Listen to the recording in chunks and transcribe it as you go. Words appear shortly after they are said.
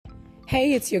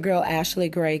Hey, it's your girl Ashley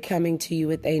Gray coming to you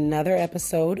with another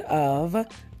episode of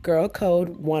Girl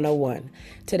Code 101.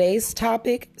 Today's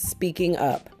topic, speaking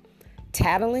up,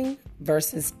 tattling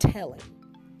versus telling.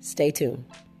 Stay tuned.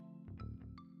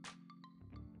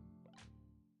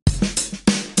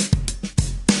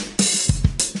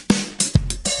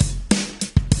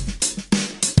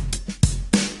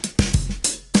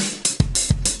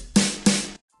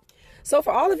 So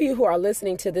for all of you who are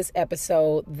listening to this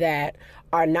episode that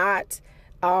are not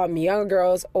young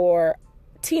girls or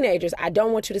teenagers, I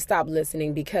don't want you to stop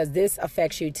listening because this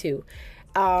affects you too.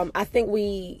 I think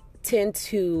we tend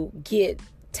to get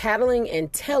tattling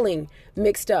and telling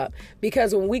mixed up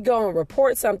because when we go and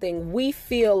report something, we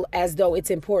feel as though it's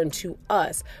important to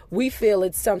us. We feel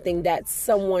it's something that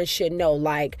someone should know,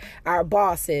 like our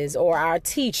bosses or our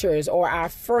teachers or our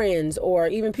friends or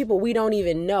even people we don't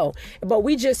even know. But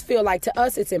we just feel like to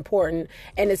us it's important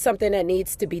and it's something that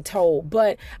needs to be told.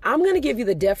 But I'm going to give you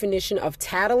the definition of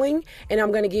tattling and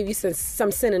I'm going to give you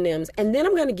some synonyms, and then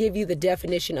I'm going to give you the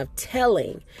definition of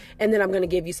telling, and then I'm going to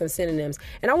give you some synonyms.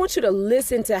 And I want you to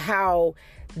listen to how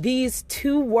these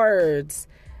two words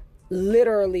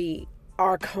literally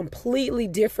are completely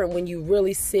different when you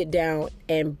really sit down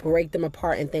and break them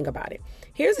apart and think about it.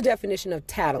 Here's a definition of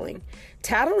tattling.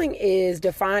 Tattling is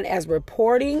defined as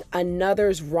reporting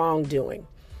another's wrongdoing.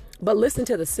 But listen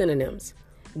to the synonyms: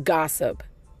 gossip,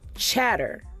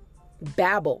 chatter,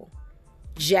 babble,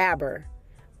 jabber,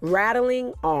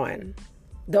 rattling on.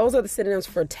 Those are the synonyms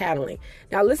for tattling.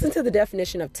 Now listen to the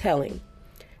definition of telling: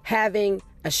 having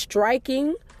a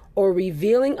striking or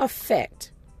revealing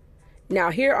effect.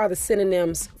 Now here are the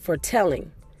synonyms for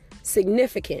telling: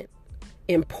 significant,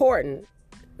 important,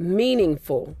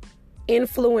 meaningful,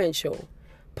 influential,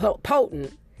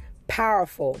 potent,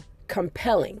 powerful,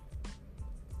 compelling.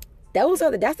 That's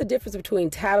the difference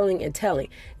between tattling and telling.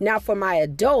 Now for my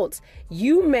adults,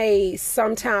 you may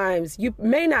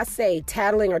not say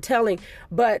tattling or telling,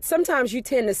 but sometimes you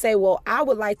tend to say, well, I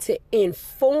would like to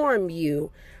inform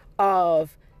you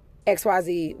of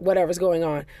XYZ, whatever's going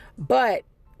on. But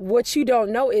what you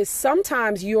don't know is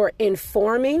sometimes your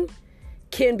informing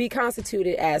can be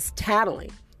constituted as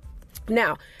tattling.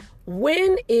 Now,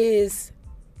 when is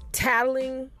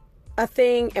tattling a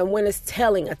thing and when is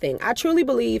telling a thing? I truly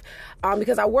believe,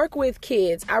 because I work with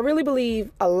kids, I really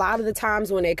believe a lot of the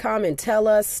times when they come and tell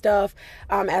us stuff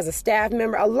as a staff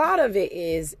member, a lot of it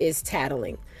is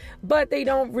tattling. But they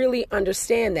don't really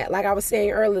understand that. Like I was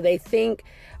saying earlier, they think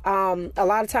a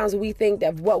lot of times we think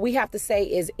that what we have to say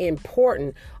is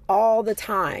important all the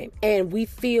time. And we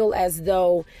feel as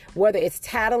though whether it's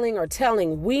tattling or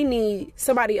telling,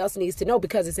 somebody else needs to know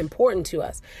because it's important to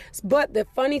us. But the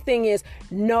funny thing is,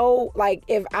 no, like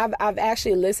if I've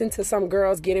actually listened to some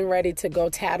girls getting ready to go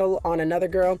tattle on another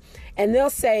girl, and they'll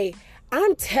say,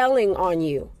 I'm telling on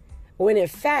you, when in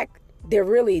fact, they're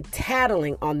really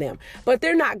tattling on them. But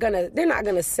they're not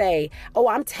gonna say, oh,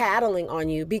 I'm tattling on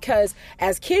you, because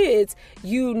as kids,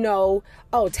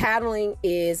 tattling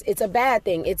it's a bad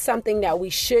thing. It's something that we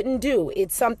shouldn't do.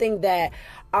 It's something that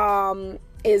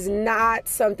is not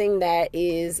something that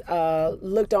is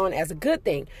looked on as a good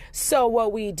thing. So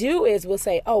what we do is we'll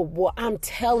say, oh, well, I'm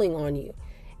telling on you.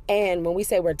 And when we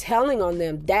say we're telling on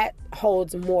them, that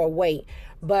holds more weight.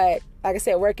 But like I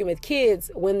said, working with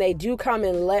kids, when they do come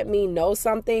and let me know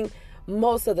something,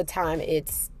 most of the time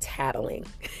it's tattling.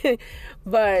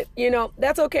 But,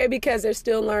 that's okay because they're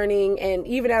still learning. And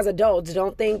even as adults,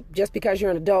 don't think just because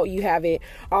you're an adult, you have it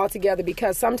all together.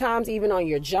 Because sometimes even on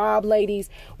your job, ladies,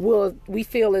 we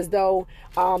feel as though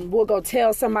we'll go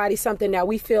tell somebody something that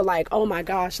we feel like, oh my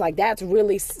gosh, like that's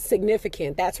really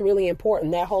significant. That's really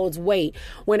important. That holds weight,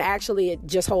 when actually it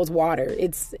just holds water.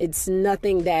 It's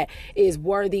nothing that is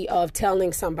worthy of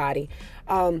telling somebody.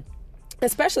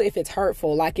 Especially if it's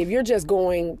hurtful. Like if you're just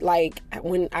going, like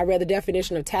when I read the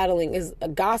definition of tattling is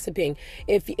gossiping.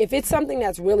 If it's something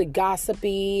that's really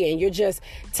gossipy and you're just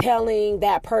telling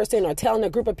that person or telling a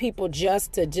group of people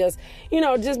just to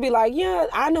be like, yeah,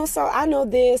 I know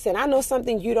this and I know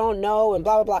something you don't know and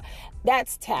blah, blah, blah.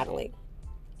 That's tattling.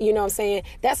 You know what I'm saying?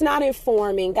 That's not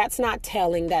informing. That's not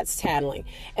telling. That's tattling.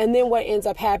 And then what ends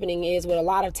up happening is with a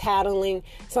lot of tattling,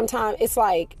 sometimes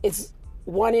it's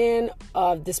one end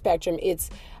of the spectrum. It's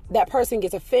that person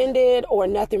gets offended or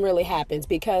nothing really happens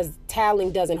because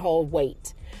tattling doesn't hold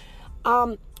weight.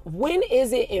 When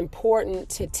is it important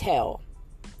to tell?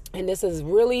 and this is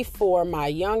really for my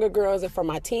younger girls and for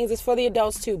my teens. It's for the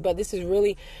adults too, but this is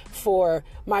really for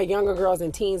my younger girls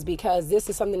and teens, because this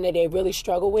is something that they really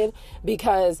struggle with.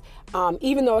 Because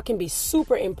even though it can be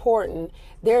super important,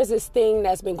 there's this thing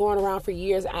that's been going around for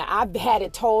years. I've had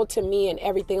it told to me and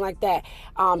everything like that.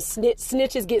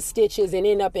 Snitches get stitches and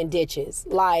end up in ditches.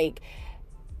 Like,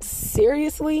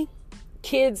 seriously?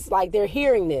 Kids, like, they're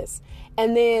hearing this.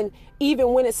 And then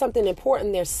even when it's something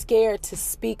important, they're scared to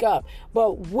speak up.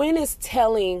 But when it's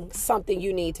telling something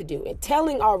you need to do, and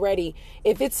telling already,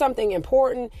 if it's something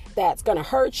important that's going to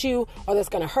hurt you or that's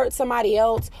going to hurt somebody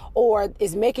else or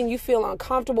is making you feel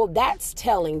uncomfortable, that's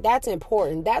telling. That's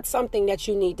important. That's something that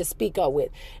you need to speak up with.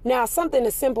 Now, something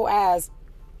as simple as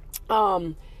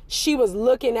she was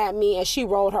looking at me and she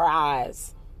rolled her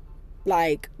eyes.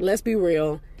 Like, let's be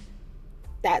real.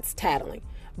 That's tattling.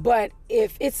 But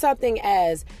if it's something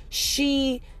as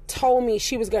she told me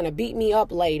she was going to beat me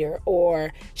up later,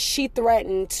 or she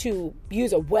threatened to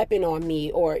use a weapon on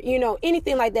me, or,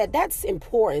 anything like that, that's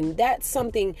important. That's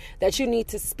something that you need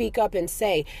to speak up and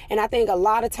say. And I think a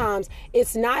lot of times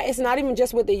it's not even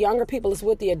just with the younger people, it's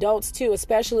with the adults too,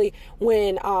 especially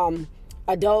when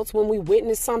adults, when we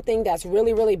witness something that's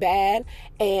really, really bad,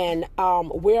 and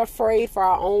we're afraid for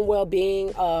our own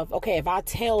well-being of, okay, if I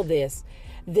tell this,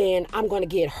 then I'm going to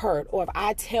get hurt. Or if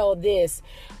I tell this,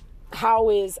 how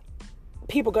are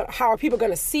people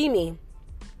going to see me?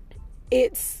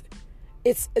 It's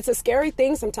a scary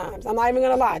thing sometimes. I'm not even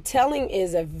going to lie. Telling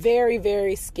is a very,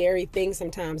 very scary thing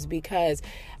sometimes, because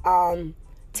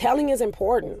telling is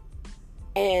important.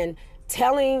 And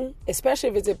telling, especially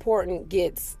if it's important,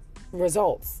 gets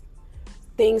results.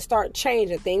 Things start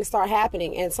changing, things start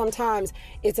happening. And sometimes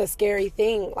it's a scary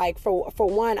thing. Like for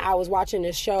one, I was watching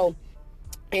this show,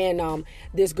 and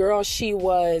this girl, she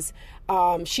witnessed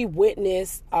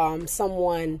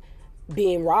someone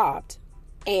being robbed,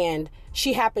 and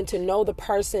she happened to know the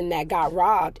person that got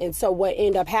robbed. And so what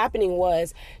ended up happening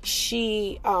was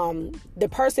the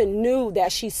person knew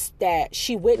that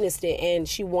she witnessed it, and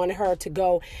she wanted her to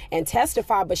go and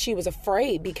testify, but she was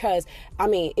afraid because,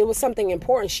 it was something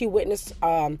important. She witnessed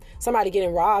somebody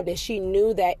getting robbed, and she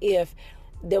knew that if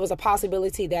there was a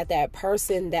possibility that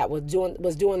person that was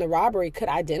doing the robbery could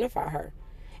identify her.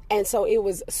 And so it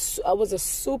was a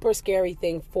super scary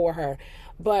thing for her.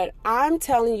 But I'm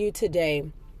telling you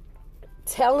today,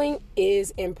 telling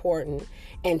is important,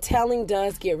 and telling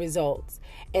does get results.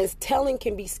 And telling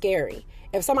can be scary.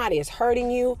 If somebody is hurting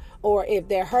you, or if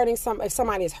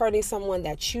somebody is hurting someone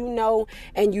that you know,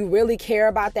 and you really care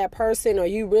about that person, or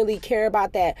you really care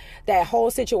about that whole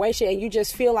situation, and you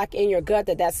just feel like in your gut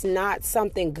that that's not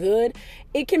something good,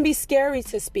 it can be scary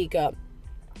to speak up.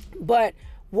 But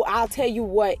I'll tell you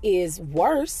what is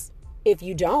worse if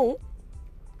you don't.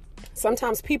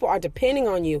 Sometimes people are depending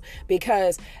on you,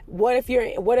 because what if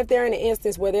they're in an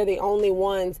instance where they're the only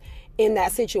ones in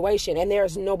that situation and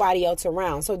there's nobody else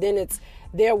around? So then it's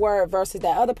their word versus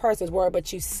that other person's word,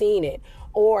 but you've seen it.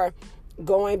 Or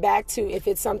going back to, if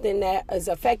it's something that is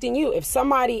affecting you, if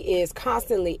somebody is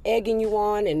constantly egging you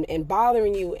on and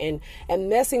bothering you and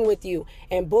messing with you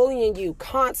and bullying you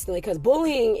constantly, because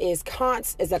bullying is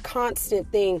a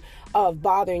constant thing of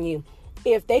bothering you.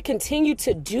 If they continue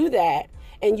to do that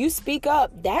and you speak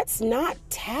up, that's not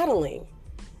tattling.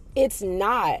 It's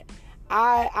not.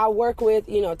 I work with,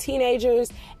 teenagers,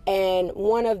 and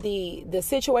one of the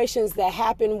situations that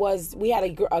happened was we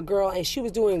had a girl, and she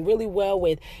was doing really well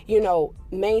with,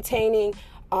 maintaining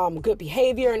good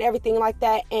behavior and everything like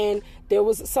that. And there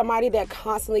was somebody that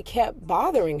constantly kept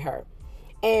bothering her,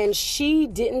 and she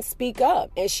didn't speak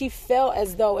up, and she felt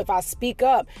as though if I speak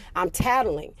up, I'm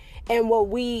tattling. And what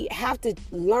we have to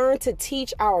learn to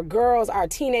teach our girls, our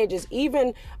teenagers,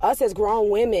 even us as grown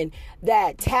women,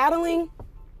 that telling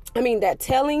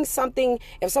something,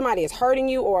 if somebody is hurting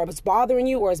you or is bothering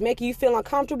you or is making you feel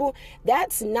uncomfortable,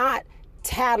 that's not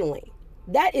tattling.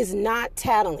 That is not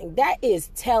tattling. That is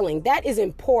telling. That is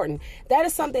important. That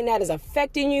is something that is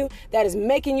affecting you, that is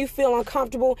making you feel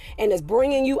uncomfortable, and is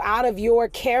bringing you out of your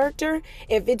character.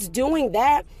 If it's doing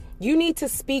that, you need to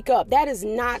speak up. That is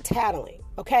not tattling.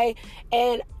 Okay.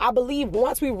 And I believe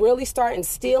once we really start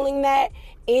instilling that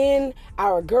in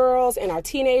our girls and our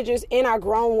teenagers, in our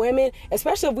grown women,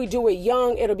 especially if we do it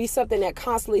young, it'll be something that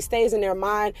constantly stays in their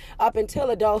mind up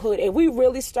until adulthood. If we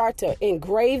really start to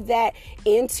engrave that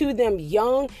into them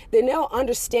young, then they'll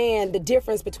understand the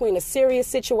difference between a serious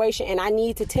situation and I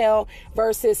need to tell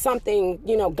versus something,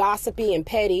 gossipy and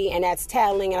petty, and that's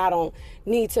tattling, and I don't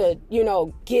need to,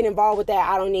 get involved with that.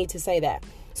 I don't need to say that.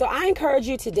 So I encourage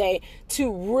you today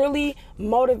to really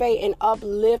motivate and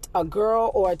uplift a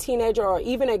girl or a teenager or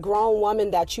even a grown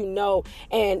woman that you know.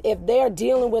 And if they're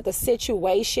dealing with a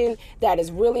situation that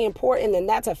is really important and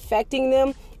that's affecting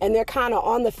them, and they're kind of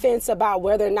on the fence about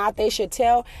whether or not they should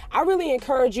tell, I really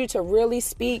encourage you to really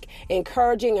speak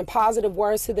encouraging and positive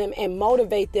words to them and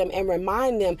motivate them and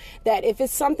remind them that if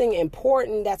it's something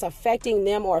important that's affecting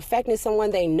them or affecting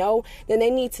someone they know, then they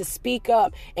need to speak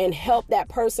up and help that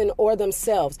person or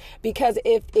themselves. Because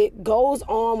if it goes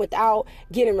on without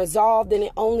getting resolved, then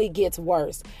it only gets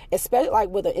worse. Especially like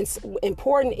with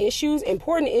important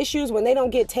issues, when they don't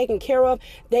get taken care of,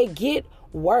 they get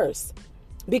worse.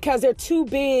 Because they're too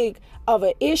big of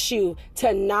an issue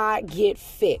to not get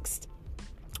fixed.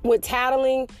 With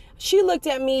tattling, she looked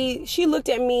at me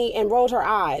and rolled her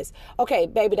eyes. Okay,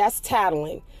 baby, that's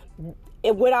tattling.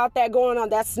 Without that going on,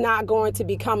 that's not going to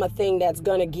become a thing that's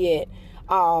going to get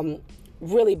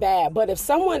really bad. But if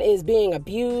someone is being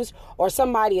abused or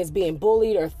somebody is being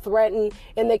bullied or threatened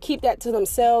and they keep that to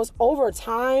themselves, over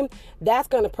time, that's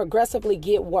going to progressively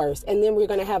get worse. And then we're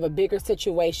going to have a bigger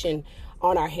situation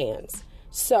on our hands.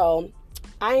 So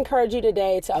I encourage you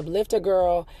today to uplift a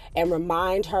girl and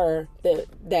remind her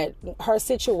that her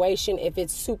situation, if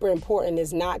it's super important,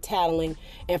 is not tattling,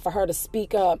 and for her to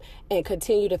speak up and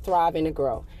continue to thrive and to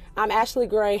grow. I'm Ashley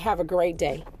Gray. Have a great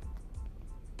day.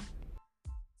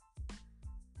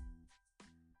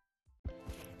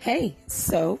 Hey,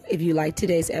 so if you like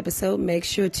today's episode, make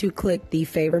sure to click the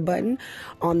favorite button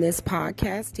on this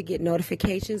podcast to get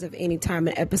notifications of any time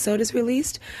an episode is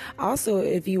released. Also,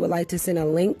 if you would like to send a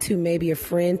link to maybe a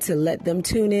friend to let them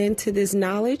tune in to this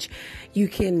knowledge, you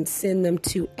can send them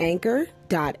to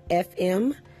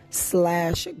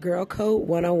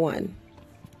anchor.fm/girlcode101.